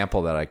first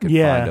example that I could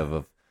find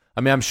of. I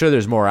mean, I'm sure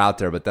there's more out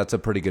there, but that's a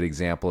pretty good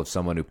example of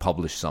someone who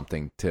published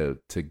something to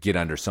get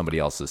under somebody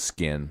else's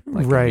skin,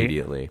 like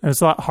immediately. It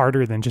was a lot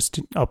harder than just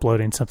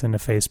uploading something to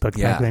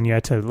Facebook back then. You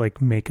had to like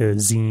make a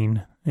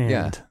zine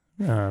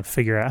and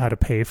figure out how to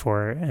pay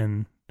for it,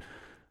 and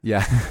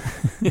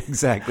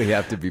exactly. You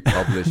have to be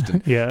published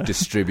and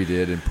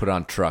distributed and put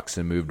on trucks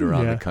and moved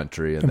around the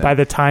country. And by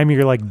the time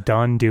you're like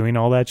done doing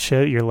all that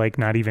shit, you're like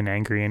not even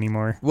angry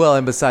anymore. Well,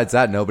 and besides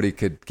that, nobody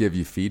could give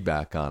you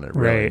feedback on it.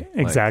 Really. Right.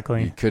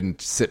 Exactly. Like, you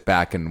couldn't sit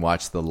back and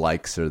watch the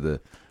likes or the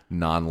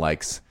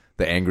non-likes,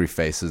 the angry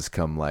faces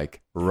come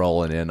like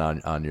rolling in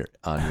on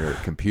your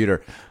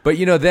computer. But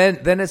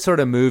then it sort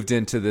of moved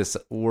into this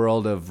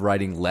world of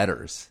writing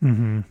letters,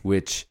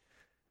 which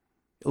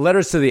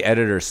letters to the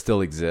editor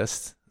still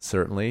exist.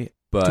 Certainly,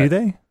 but do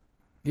they?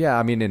 Yeah,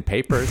 I mean, in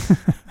papers,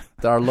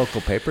 our local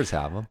papers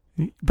have them.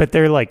 But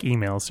they're like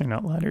emails; they're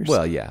not letters.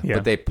 Well,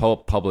 but they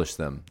publish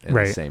them in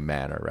the same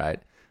manner, right?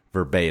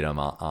 Verbatim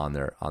on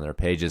their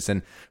pages.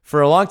 And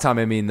for a long time,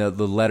 I mean, the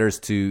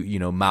letters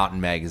to Mountain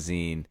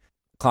Magazine,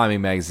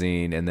 Climbing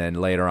Magazine, and then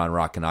later on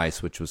Rock and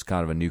Ice, which was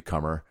kind of a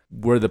newcomer,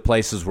 were the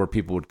places where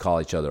people would call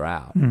each other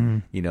out.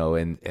 And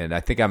I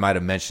think I might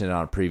have mentioned it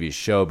on a previous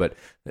show, but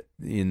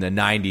in the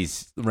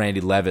 90s,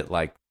 Randy Levitt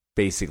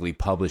basically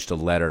published a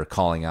letter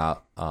calling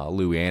out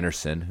Louis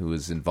Anderson, who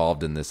was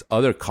involved in this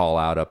other call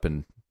out up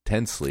in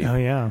Tensleep. Oh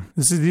yeah,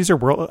 these are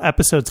world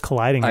episodes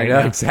colliding. I know,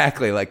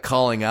 exactly, like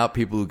calling out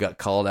people who got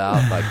called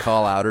out by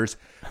call outers.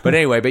 But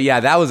anyway,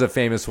 that was a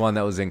famous one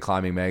that was in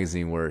Climbing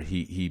Magazine, where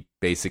he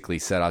basically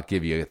said, "I'll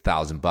give you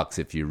 $1,000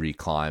 if you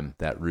reclimb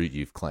that route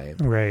you've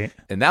claimed." Right,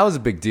 and that was a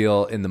big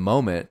deal in the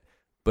moment.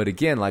 But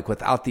again, like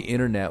without the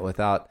internet,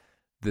 without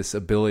this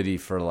ability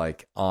for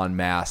like en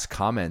masse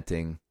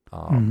commenting.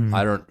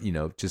 I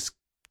don't, just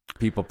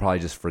people probably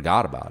just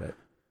forgot about it.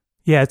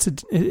 Yeah,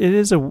 it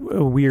is a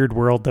weird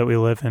world that we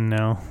live in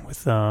now,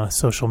 with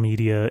social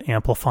media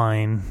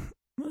amplifying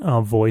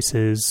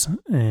voices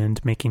and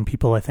making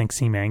people, I think,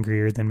 seem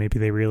angrier than maybe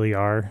they really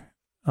are.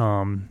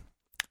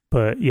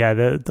 But yeah,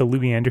 the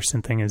Louis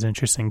Anderson thing is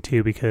interesting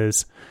too,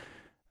 because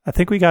I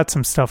think we got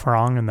some stuff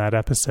wrong in that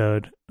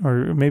episode,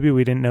 or maybe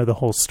we didn't know the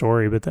whole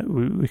story, but that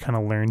we kind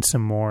of learned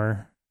some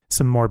more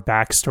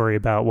backstory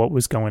about what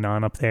was going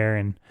on up there.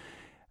 And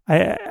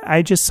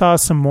I just saw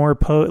some more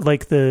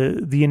like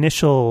the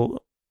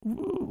initial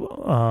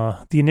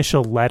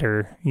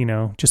letter,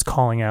 just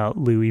calling out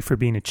Louis for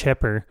being a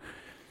chipper,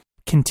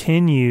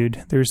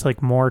 continued. There's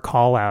like more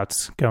call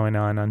outs going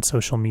on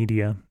social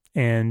media,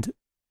 and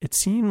it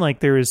seemed like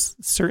there was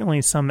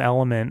certainly some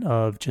element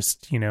of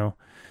just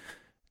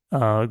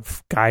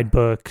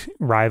guidebook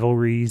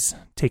rivalries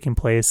taking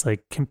place,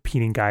 like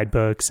competing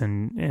guidebooks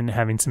and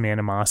having some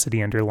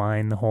animosity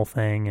underlying the whole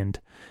thing.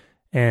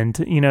 And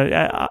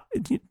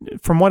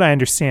from what I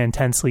understand,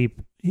 Tensleep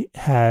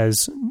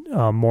has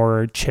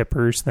more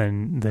chippers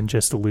than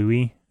just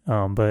Louis,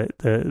 but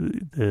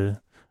the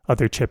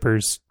other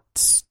chippers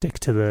stick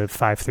to the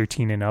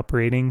 513 and up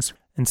ratings.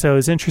 And so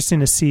it's interesting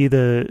to see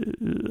the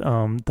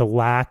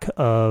lack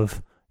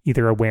of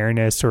either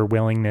awareness or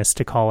willingness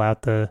to call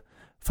out the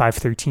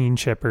 513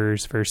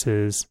 chippers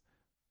versus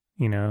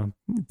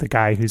the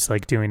guy who's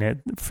like doing it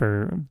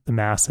for the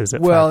masses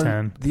at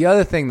 510. The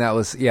other thing that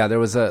was,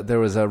 there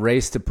was a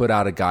race to put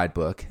out a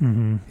guidebook,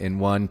 and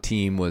one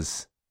team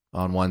was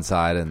on one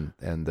side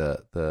and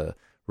the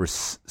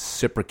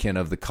reciprocant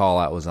of the call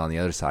out was on the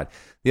other side.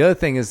 The other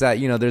thing is that,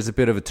 there's a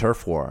bit of a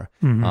turf war,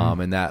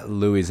 and that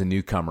Louis is a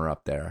newcomer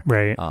up there,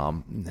 right?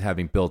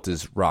 Having built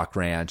his rock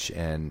ranch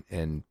and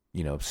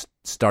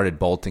started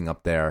bolting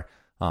up there.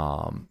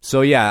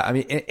 So yeah, I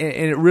mean,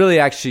 and it really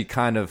actually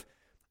kind of,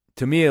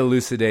 to me,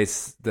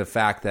 elucidates the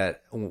fact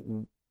that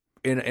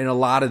in a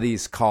lot of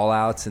these call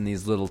outs and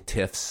these little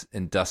tiffs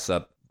and dust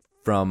up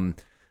from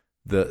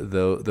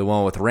the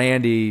one with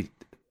Randy,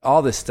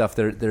 all this stuff,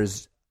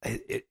 there's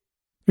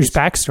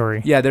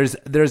backstory. Yeah,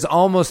 there's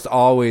almost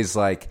always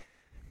like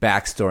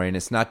backstory, and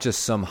it's not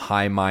just some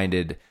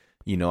high-minded,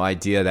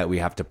 idea that we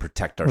have to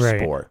protect our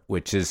sport,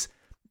 which is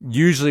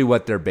usually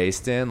what they're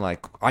based in.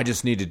 Like, I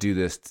just need to do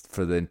this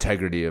for the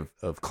integrity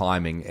of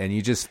climbing, and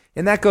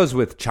that goes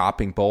with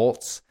chopping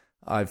bolts.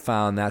 I've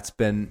found that's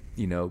been,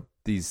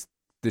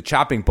 the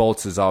chopping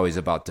bolts is always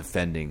about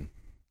defending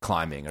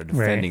climbing or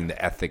defending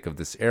the ethic of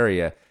this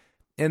area.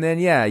 And then,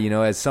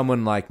 as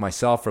someone like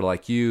myself or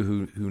like you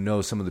who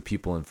knows some of the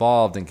people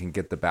involved and can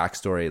get the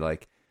backstory,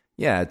 like,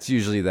 it's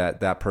usually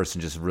that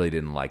person just really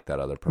didn't like that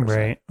other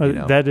person.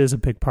 Right. That is a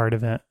big part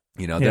of it.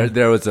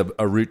 There was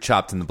a route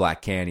chopped in the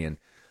Black Canyon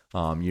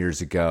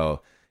years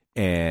ago,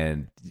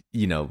 and,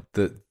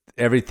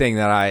 everything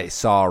that I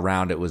saw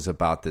around it was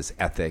about this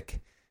ethic,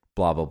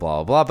 blah, blah,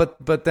 blah, blah.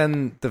 But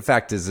then the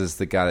fact is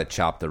the guy that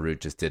chopped the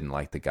route just didn't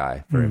like the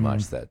guy very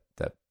much that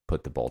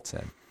put the bolts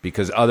in,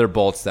 because other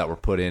bolts that were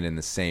put in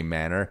the same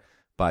manner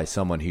by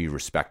someone he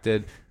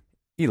respected,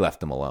 he left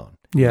them alone.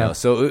 Yeah.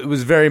 So it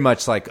was very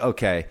much like,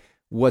 okay,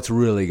 what's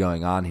really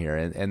going on here?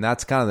 And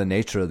that's kind of the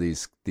nature of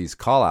these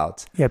call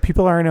outs. Yeah,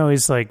 people aren't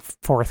always like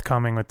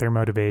forthcoming with their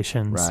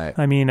motivations. Right.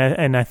 I mean,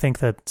 and I think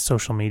that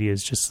social media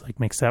is just like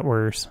makes that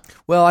worse.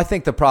 Well, I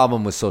think the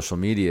problem with social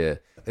media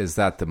is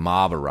that the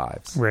mob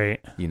arrives. Right.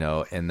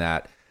 And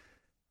that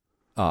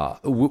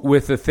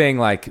with the thing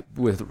like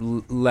with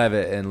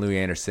Levitt and Louis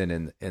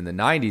Anderson in the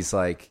 90s,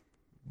 like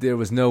there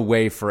was no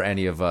way for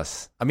any of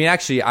us. I mean,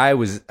 actually, I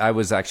was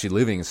actually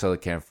living in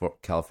Southern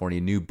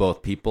California, knew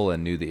both people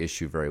and knew the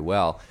issue very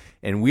well.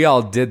 And we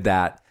all did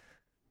that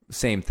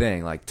same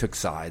thing, like took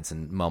sides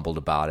and mumbled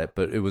about it.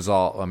 But it was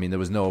all, I mean, there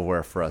was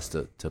nowhere for us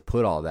to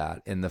put all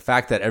that. And the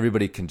fact that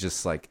everybody can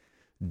just like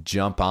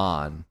jump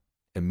on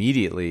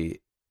immediately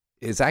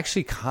is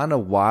actually kind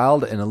of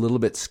wild and a little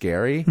bit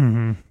scary.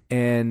 Mm-hmm.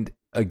 And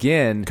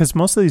again, because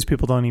most of these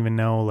people don't even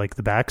know like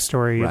the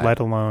backstory, right. let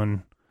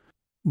alone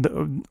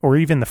or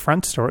even the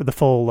front story, the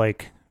full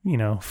like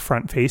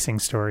front facing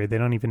story. They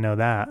don't even know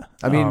that.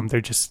 I mean, they're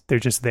just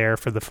there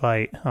for the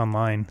fight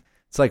online.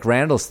 It's like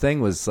Randall's thing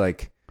was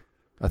like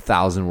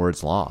 1,000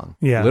 words long.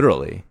 Yeah,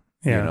 literally.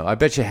 Yeah, I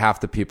bet you half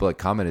the people that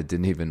commented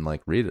didn't even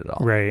like read it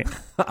all. Right.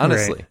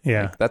 Honestly. Right.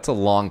 Yeah, like, that's a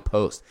long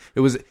post. It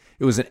was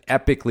an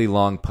epically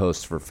long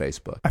post for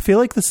Facebook. I feel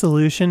like the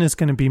solution is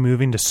going to be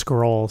moving to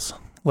scrolls.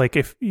 Like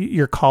if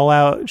your call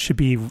out should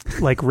be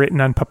like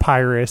written on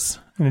papyrus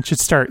and it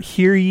should start,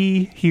 hear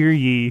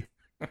ye,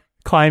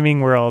 climbing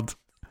world.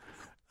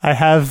 I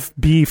have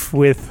beef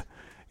with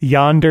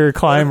yonder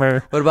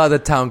climber. What about the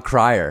town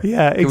crier?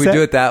 Yeah, Can we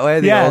do it that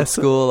way? The old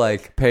so, school,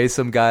 like pay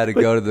some guy to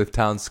go to the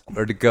town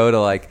or to go to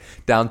like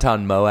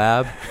downtown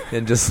Moab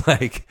and just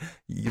like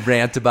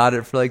rant about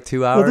it for like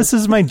 2 hours. Well, this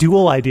is my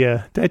duel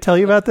idea. Did I tell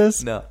you about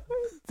this? No.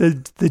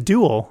 The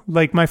duel,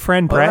 like my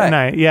friend Brett and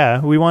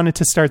I, we wanted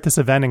to start this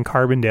event in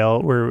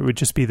Carbondale where it would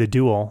just be the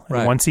duel.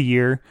 And once a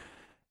year,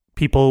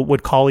 people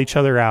would call each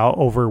other out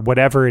over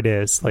whatever it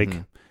is. Like,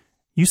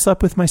 you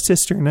slept with my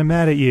sister and I'm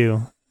mad at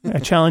you. I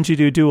challenge you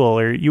to a duel,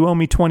 or you owe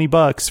me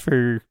 $20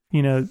 for,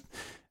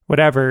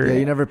 whatever. Yeah,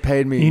 you never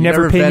paid me. You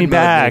never paid me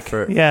back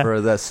for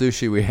the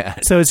sushi we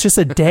had. So it's just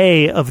a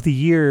day of the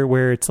year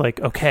where it's like,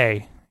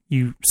 okay,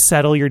 you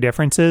settle your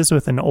differences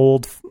with an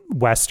old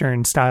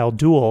Western style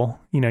duel.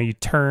 You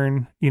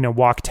turn,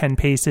 walk 10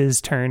 paces,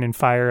 turn and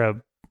fire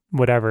a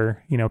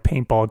whatever,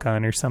 paintball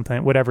gun or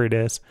something, whatever it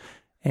is.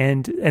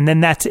 And then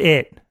that's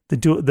it.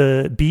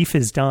 The beef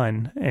is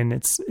done and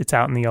it's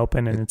out in the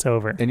open and it's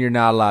over. And you're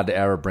not allowed to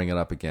ever bring it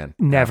up again.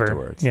 Never.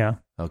 Afterwards. Yeah.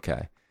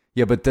 Okay.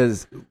 Yeah, but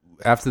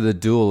after the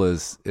duel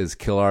is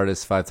Kill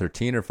Artist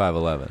 513 or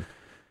 511?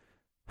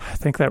 I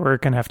think that we're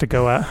going to have to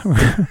go out. We're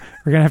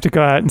going to have to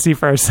go out and see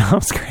for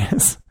ourselves,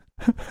 Chris.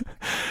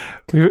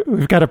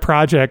 We've got a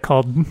project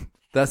called,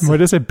 what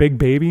is it? Big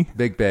Baby?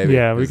 Big Baby.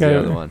 Yeah, we got the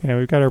other one. Yeah,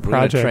 we've got our project. We're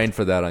going to train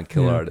for that on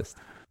Kill Artist.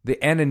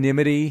 The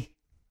anonymity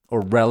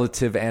or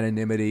relative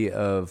anonymity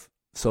of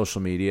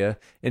social media.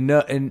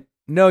 And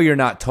no, you're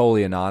not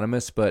totally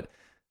anonymous, but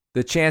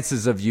the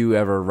chances of you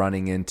ever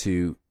running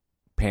into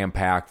Pam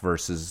Pack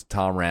versus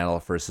Tom Randall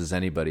versus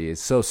anybody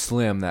is so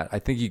slim that I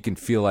think you can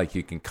feel like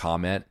you can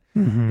comment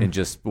and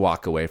just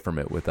walk away from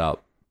it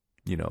without,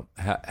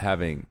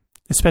 having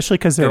especially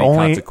because they're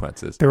only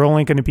consequences. They're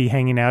only going to be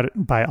hanging out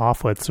by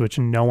Offwidths, which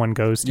no one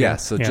goes to. Yeah,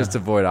 so just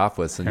avoid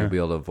Offwidths and you'll be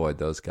able to avoid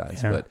those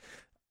guys. Yeah. But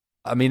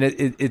I mean,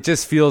 it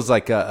just feels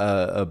like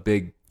a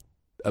big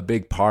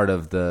part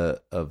of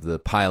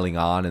the piling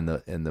on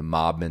and the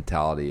mob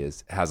mentality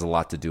has a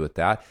lot to do with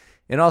that,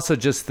 and also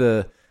just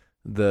the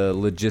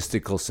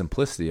logistical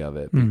simplicity of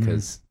it.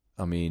 Because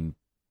I mean,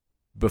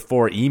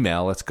 before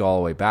email, let's go all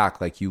the way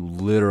back. Like you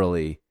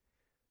literally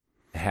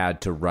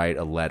had to write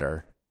a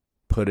letter,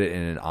 put it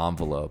in an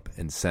envelope,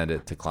 and send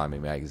it to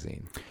Climbing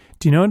Magazine.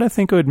 Do you know what I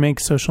think would make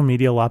social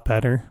media a lot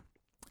better?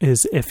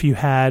 Is if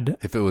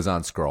it was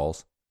on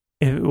scrolls.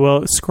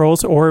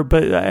 Scrolls,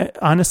 but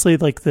honestly,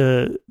 like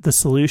the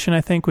solution I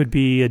think would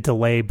be a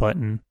delay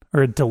button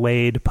or a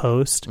delayed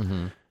post.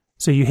 Mm-hmm.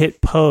 So you hit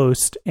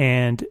post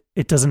and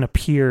it doesn't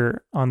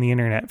appear on the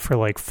internet for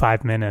like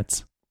 5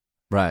 minutes.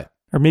 Right.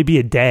 Or maybe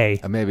a day.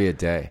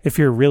 If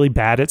you're really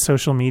bad at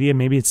social media,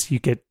 maybe you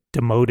get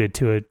demoted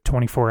to a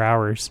 24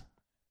 hours.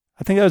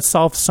 I think that would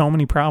solve so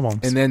many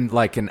problems. And then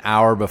like an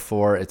hour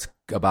before it's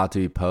about to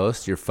be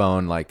posted, your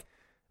phone like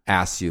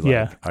asks you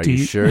like, are you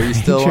sure you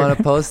still want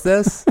to post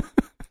this?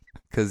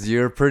 Because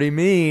you're pretty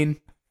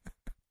mean.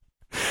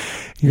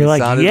 You're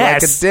like, sounded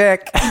yes. like a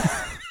dick.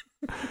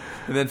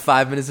 And then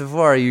 5 minutes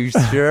before, are you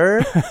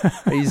sure?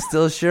 Are you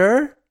still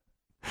sure?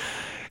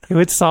 It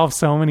would solve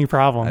so many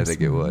problems. I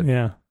think it would.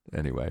 Yeah.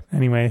 Anyway,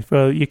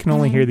 well, you can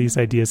only hear these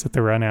ideas at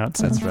the RunOut.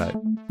 So. That's right.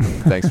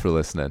 Thanks for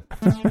listening.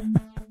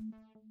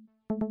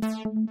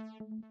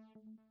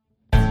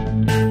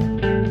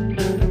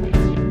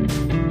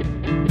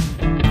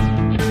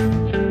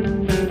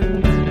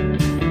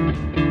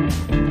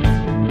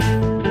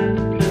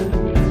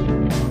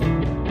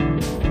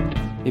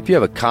 If you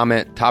have a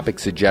comment, topic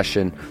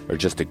suggestion, or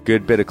just a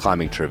good bit of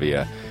climbing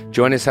trivia,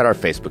 join us at our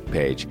Facebook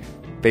page.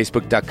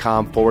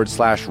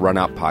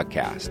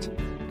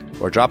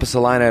 facebook.com/runoutpodcast. Or drop us a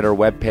line at our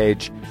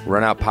webpage,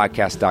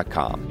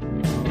 runoutpodcast.com.